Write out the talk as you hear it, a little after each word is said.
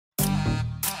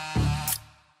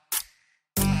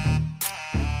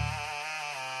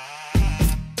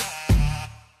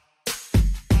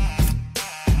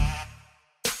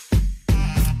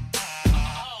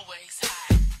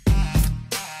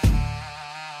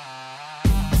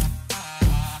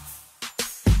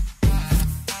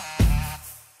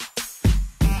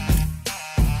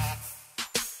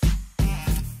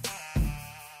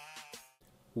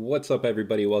What's up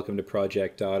everybody, welcome to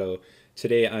Project Auto.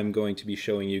 Today I'm going to be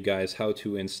showing you guys how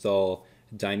to install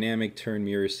dynamic turn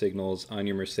mirror signals on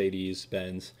your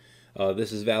Mercedes-Benz.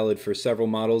 This is valid for several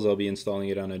models. I'll be installing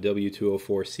it on a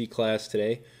W204 C-Class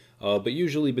today, but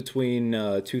usually between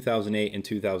 2008 and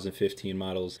 2015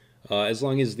 models. As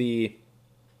long as the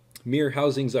mirror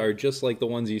housings are just like the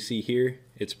ones you see here,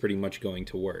 it's pretty much going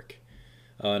to work.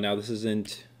 Now this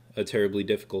isn't a terribly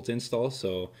difficult install,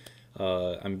 so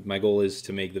my goal is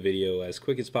to make the video as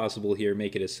quick as possible here,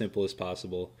 make it as simple as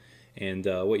possible. And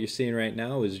what you're seeing right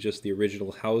now is just the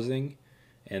original housing,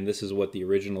 and this is what the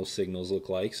original signals look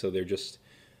like. So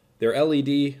they're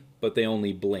LED, but they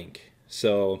only blink.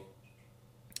 So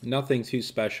nothing too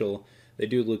special. They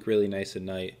do look really nice at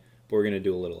night, but we're going to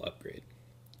do a little upgrade.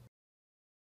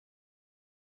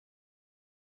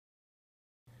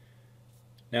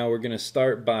 Now we're going to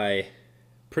start by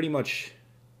pretty much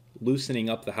loosening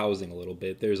up the housing a little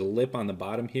bit. There's a lip on the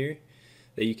bottom here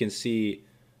that you can see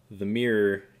the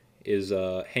mirror is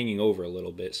hanging over a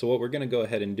little bit. So what we're going to go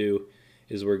ahead and do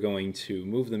is we're going to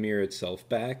move the mirror itself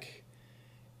back,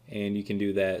 and you can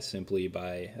do that simply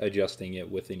by adjusting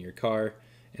it within your car.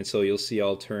 And so you'll see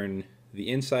I'll turn the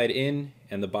inside in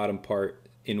and the bottom part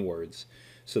inwards,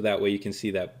 so that way you can see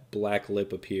that black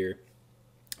lip appear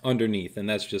underneath, and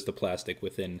that's just the plastic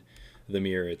within the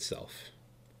mirror itself.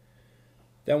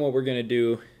 Then what we're going to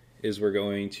do is we're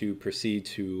going to proceed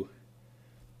to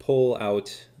pull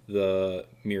out the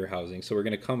mirror housing. So we're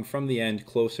going to come from the end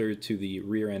closer to the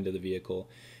rear end of the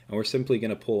vehicle, and we're simply going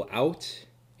to pull out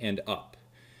and up.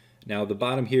 Now the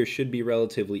bottom here should be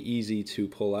relatively easy to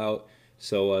pull out,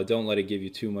 so don't let it give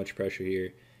you too much pressure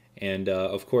here. And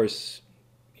of course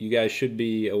you guys should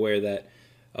be aware that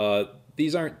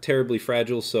these aren't terribly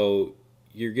fragile, so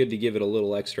you're good to give it a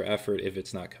little extra effort if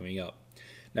it's not coming up.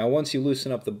 Now once you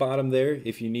loosen up the bottom there,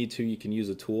 if you need to, you can use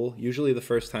a tool. Usually the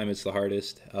first time it's the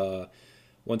hardest.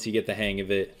 Once you get the hang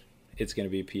of it, it's going to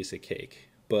be a piece of cake.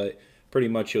 But pretty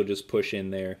much you'll just push in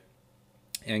there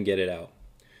and get it out.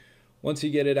 Once you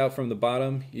get it out from the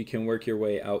bottom, you can work your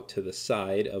way out to the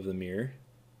side of the mirror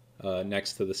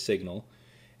next to the signal.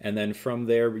 And then from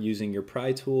there, using your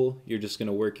pry tool, you're just going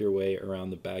to work your way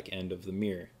around the back end of the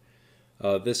mirror.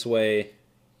 This way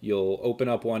you'll open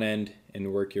up one end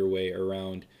and work your way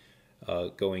around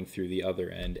going through the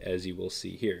other end, as you will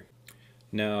see here.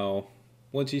 Now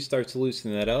once you start to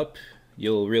loosen that up,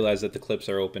 you'll realize that the clips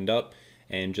are opened up,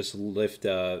 and just lift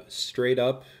straight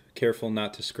up, careful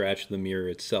not to scratch the mirror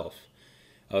itself.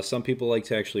 Some people like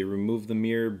to actually remove the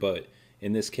mirror, but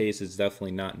in this case it's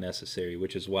definitely not necessary,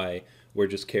 which is why we're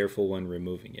just careful when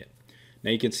removing it. Now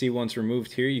you can see once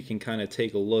removed here, you can kind of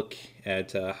take a look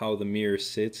at how the mirror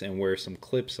sits and where some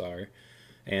clips are,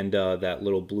 and that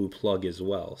little blue plug as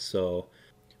well. So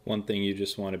one thing you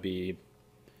just want to be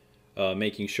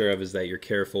making sure of is that you're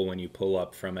careful when you pull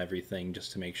up from everything,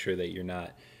 just to make sure that you're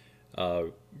not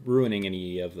ruining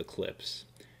any of the clips.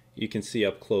 You can see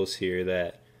up close here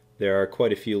that there are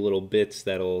quite a few little bits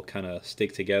that'll kind of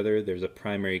stick together. There's a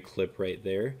primary clip right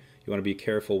there. You want to be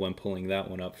careful when pulling that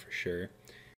one up for sure.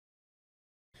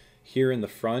 Here in the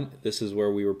front, this is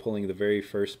where we were pulling the very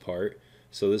first part.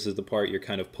 So this is the part you're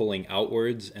kind of pulling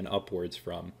outwards and upwards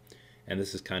from. And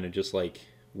this is kind of just like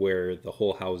where the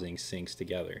whole housing sinks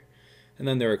together. And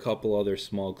then there are a couple other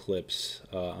small clips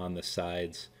on the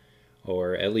sides,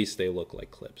 or at least they look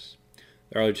like clips.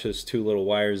 There are just two little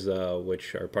wires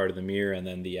which are part of the mirror, and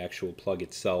then the actual plug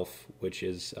itself, which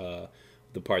is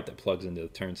the part that plugs into the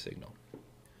turn signal.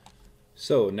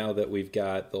 So now that we've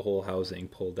got the whole housing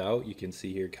pulled out, you can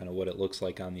see here kind of what it looks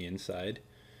like on the inside.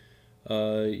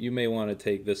 You may want to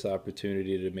take this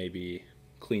opportunity to maybe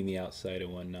clean the outside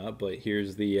and whatnot, but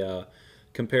here's the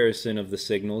comparison of the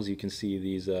signals. You can see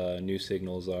these new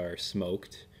signals are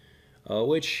smoked,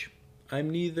 which I'm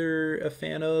neither a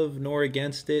fan of nor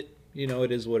against it. You know,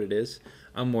 it is what it is.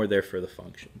 I'm more there for the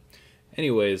function.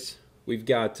 Anyways, we've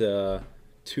got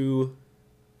two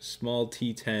small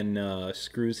T10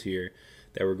 screws here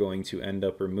that we're going to end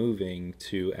up removing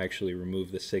to actually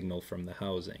remove the signal from the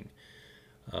housing.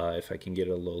 If I can get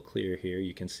it a little clearer here,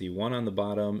 you can see one on the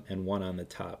bottom and one on the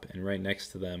top, and right next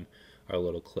to them are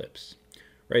little clips.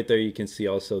 Right there you can see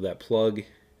also that plug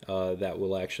that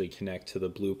will actually connect to the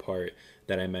blue part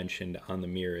that I mentioned on the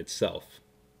mirror itself.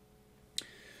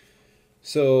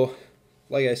 So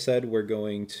like I said, we're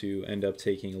going to end up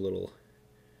taking a little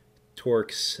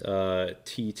Torx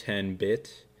T10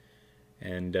 bit,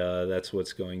 and that's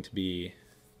what's going to be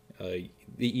the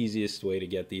easiest way to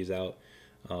get these out.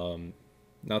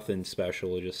 Nothing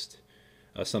special, just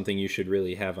something you should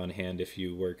really have on hand if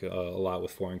you work a lot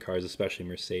with foreign cars, especially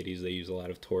Mercedes. They use a lot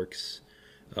of Torx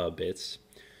bits.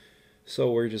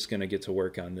 So we're just going to get to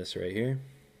work on this right here.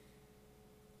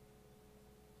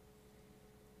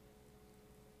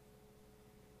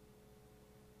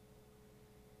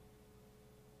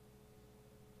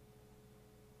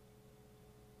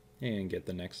 And get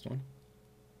the next one.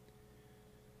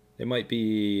 They might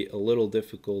be a little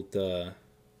difficult to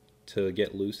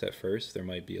get loose at first. There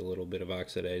might be a little bit of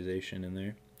oxidization in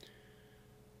there.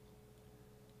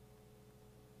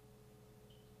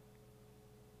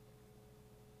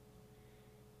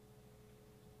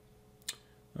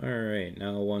 Alright,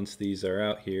 now once these are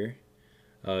out here,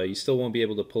 you still won't be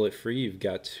able to pull it free. You've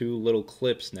got two little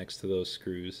clips next to those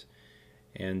screws,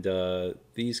 and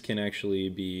these can actually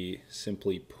be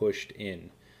simply pushed in.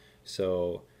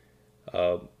 So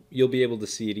you'll be able to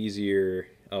see it easier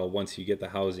once you get the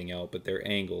housing out, but they're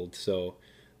angled, so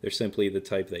they're simply the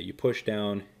type that you push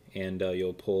down and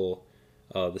you'll pull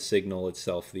the signal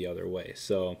itself the other way.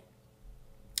 So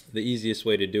the easiest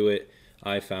way to do it,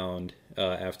 I found,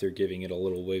 after giving it a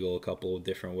little wiggle a couple of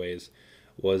different ways,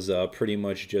 was pretty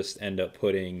much just end up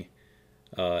putting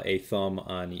a thumb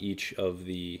on each of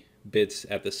the bits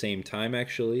at the same time,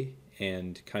 actually,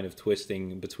 and kind of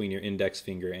twisting between your index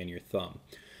finger and your thumb.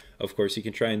 Of course, you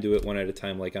can try and do it one at a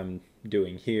time like I'm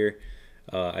doing here.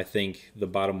 I think the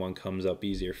bottom one comes up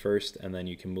easier first, and then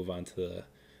you can move on to the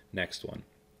next one.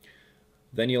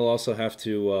 Then you'll also have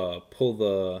to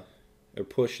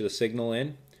push the signal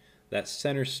in. That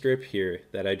center strip here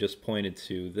that I just pointed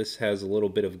to, this has a little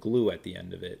bit of glue at the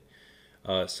end of it.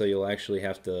 So you'll actually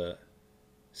have to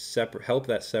help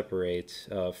that separate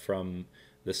from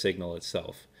the signal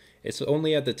itself. It's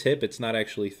only at the tip, it's not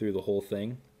actually through the whole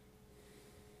thing.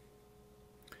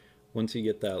 Once you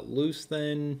get that loose,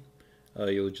 then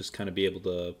you'll just kind of be able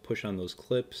to push on those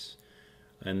clips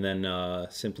and then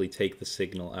simply take the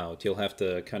signal out. You'll have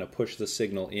to kind of push the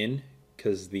signal in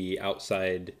because the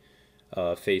outside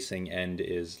facing end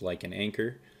is like an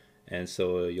anchor, and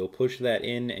so you'll push that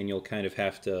in, and you'll kind of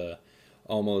have to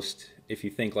almost, if you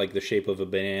think like the shape of a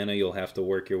banana, you'll have to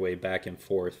work your way back and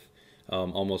forth,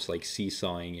 almost like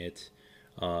seesawing it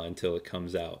until it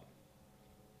comes out.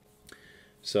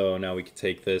 So now we can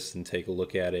take this and take a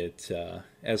look at it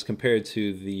as compared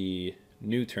to the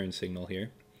new turn signal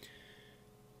here.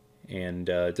 And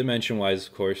dimension wise,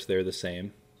 of course, they're the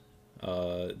same.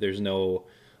 There's no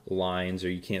lines, or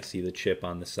you can't see the chip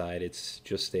on the side. It's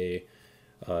just a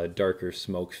darker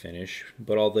smoke finish,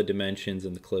 but all the dimensions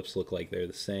and the clips look like they're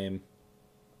the same.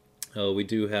 We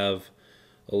do have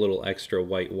a little extra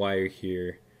white wire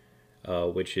here,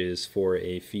 which is for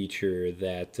a feature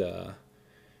that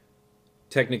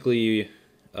technically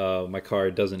my car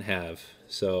doesn't have.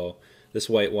 So this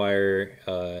white wire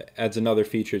adds another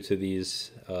feature to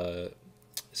these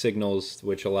signals,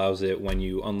 which allows it, when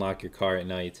you unlock your car at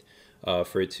night,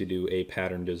 for it to do a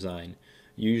pattern design.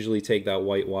 You usually take that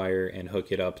white wire and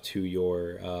hook it up to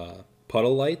your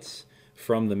puddle lights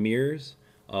from the mirrors.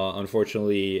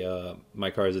 Unfortunately,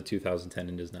 my car is a 2010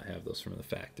 and does not have those from the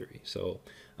factory, so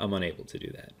I'm unable to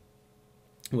do that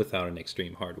without an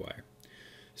extreme hard wire.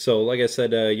 So like I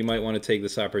said, you might want to take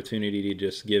this opportunity to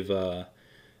just give the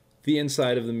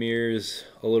inside of the mirrors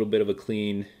a little bit of a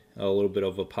clean, a little bit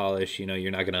of a polish. You know,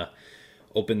 you're not going to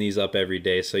open these up every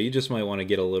day, so you just might want to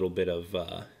get a little bit of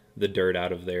the dirt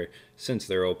out of there since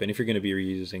they're open, if you're going to be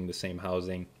reusing the same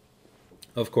housing.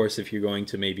 Of course, if you're going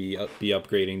to maybe be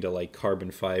upgrading to like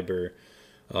carbon fiber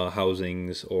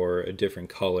housings or a different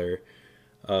color,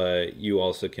 you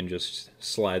also can just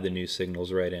slide the new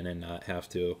signals right in and not have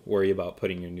to worry about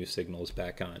putting your new signals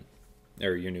back on,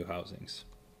 or your new housings.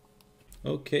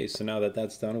 Okay, so now that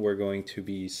that's done, we're going to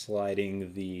be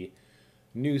sliding the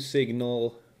new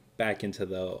signal back into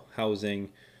the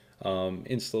housing.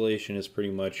 Installation is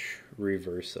pretty much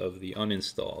reverse of the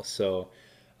uninstall. So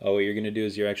what you're going to do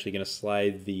is you're actually going to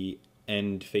slide the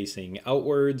end facing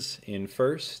outwards in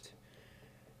first,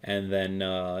 and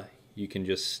then you can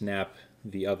just snap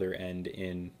the other end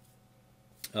in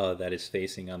that is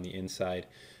facing on the inside.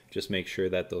 Just make sure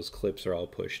that those clips are all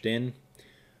pushed in.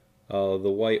 The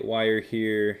white wire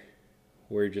here,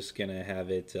 we're just going to have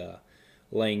it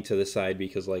laying to the side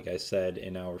because, like I said,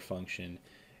 in our function,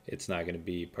 it's not going to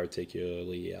be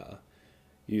particularly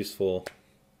useful.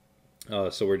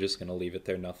 So we're just going to leave it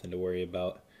there, nothing to worry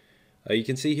about. You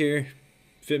can see here,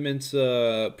 fitment's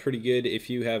pretty good. If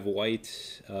you have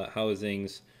white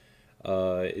housings,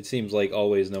 it seems like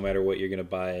always, no matter what you're going to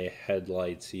buy,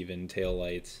 headlights, even tail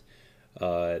lights,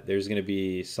 there's going to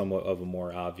be somewhat of a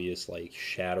more obvious like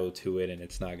shadow to it, and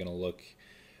it's not going to look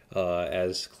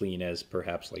as clean as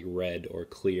perhaps like red or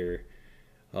clear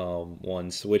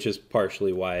ones, which is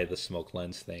partially why the smoke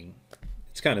lens thing,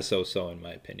 it's kind of so-so in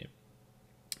my opinion.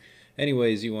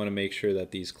 Anyways, you want to make sure that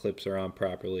these clips are on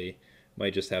properly.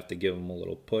 Might just have to give them a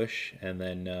little push, and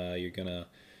then you're gonna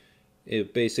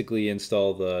basically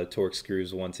install the torque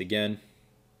screws once again.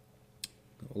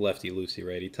 Lefty loosey,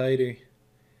 righty tighty.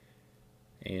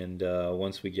 And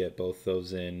once we get both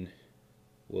those in,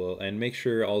 and make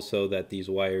sure also that these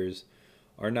wires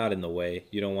are not in the way.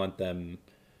 You don't want them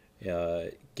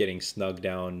getting tugged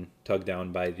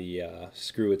down by the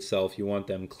screw itself. You want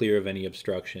them clear of any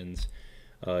obstructions.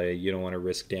 You don't want to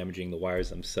risk damaging the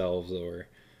wires themselves, or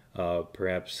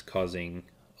perhaps causing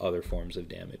other forms of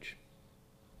damage.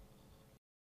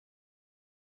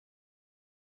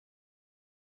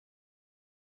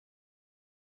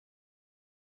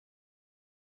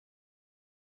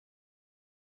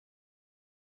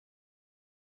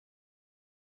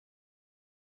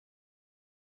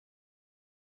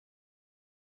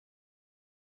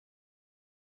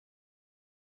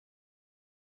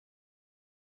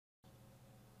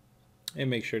 And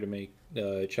make sure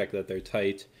to check that they're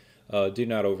tight. Do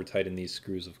not over tighten these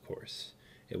screws, of course.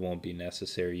 It won't be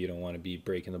necessary. You don't want to be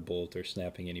breaking the bolt or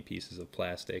snapping any pieces of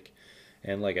plastic.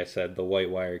 And like I said, the white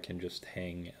wire can just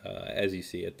hang as you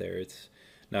see it there. It's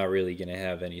not really going to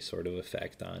have any sort of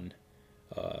effect on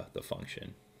the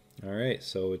function. Alright,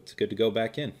 so it's good to go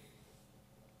back in.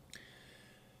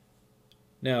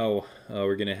 Now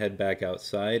we're going to head back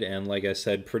outside, and like I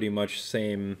said, pretty much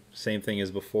same thing as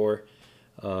before.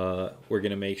 We're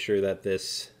going to make sure that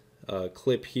this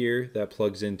clip here that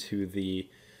plugs into the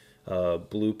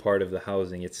blue part of the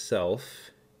housing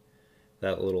itself,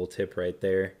 that little tip right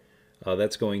there,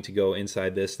 that's going to go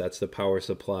inside this. That's the power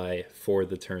supply for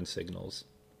the turn signals.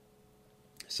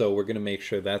 So we're going to make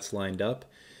sure that's lined up,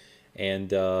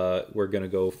 and we're going to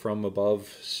go from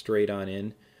above straight on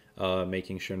in,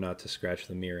 making sure not to scratch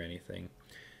the mirror or anything.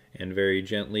 And very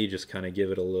gently just kind of give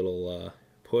it a little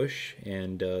push,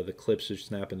 and the clips should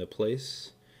snap into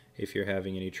place. If you're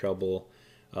having any trouble,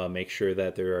 make sure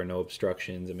that there are no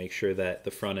obstructions, and make sure that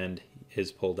the front end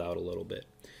is pulled out a little bit.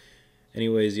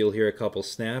 Anyways, you'll hear a couple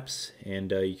snaps,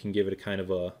 and you can give it a kind of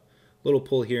a little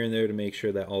pull here and there to make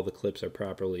sure that all the clips are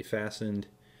properly fastened,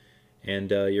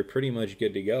 and you're pretty much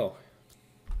good to go.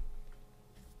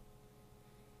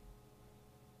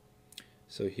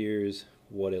 So here's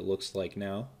what it looks like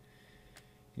now.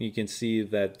 You can see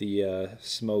that the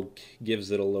smoke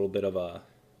gives it a little bit of a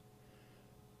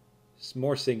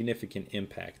more significant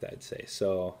impact, I'd say.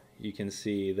 So you can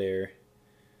see there,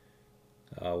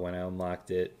 when I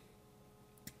unlocked it,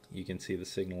 you can see the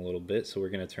signal a little bit. So we're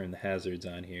going to turn the hazards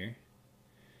on here.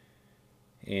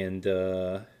 And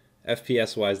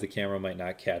FPS wise, the camera might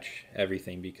not catch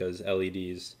everything because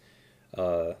LEDs,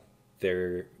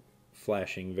 they're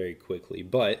flashing very quickly,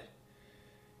 but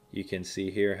you can see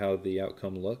here how the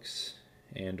outcome looks,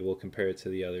 and we'll compare it to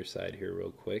the other side here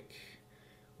real quick,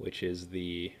 which is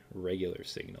the regular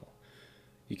signal.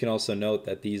 You can also note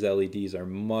that these LEDs are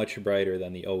much brighter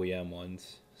than the OEM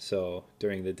ones, so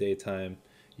during the daytime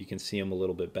you can see them a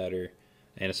little bit better,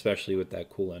 and especially with that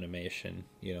cool animation.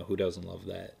 You know, who doesn't love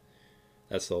that?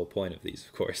 That's the whole point of these,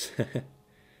 of course.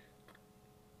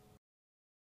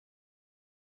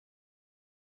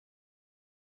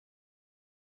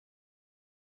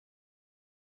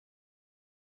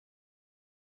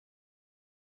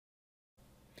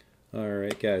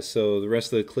 Alright guys, so the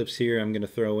rest of the clips here I'm going to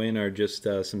throw in are just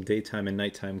some daytime and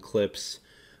nighttime clips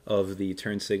of the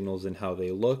turn signals and how they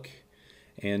look.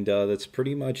 And that's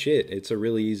pretty much it. It's a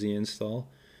really easy install,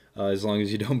 as long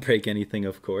as you don't break anything,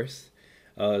 of course.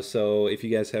 So if you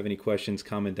guys have any questions,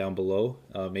 comment down below.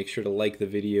 Make sure to like the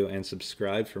video and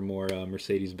subscribe for more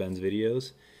Mercedes-Benz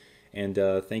videos. And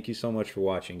thank you so much for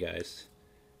watching, guys.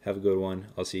 Have a good one.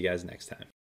 I'll see you guys next time.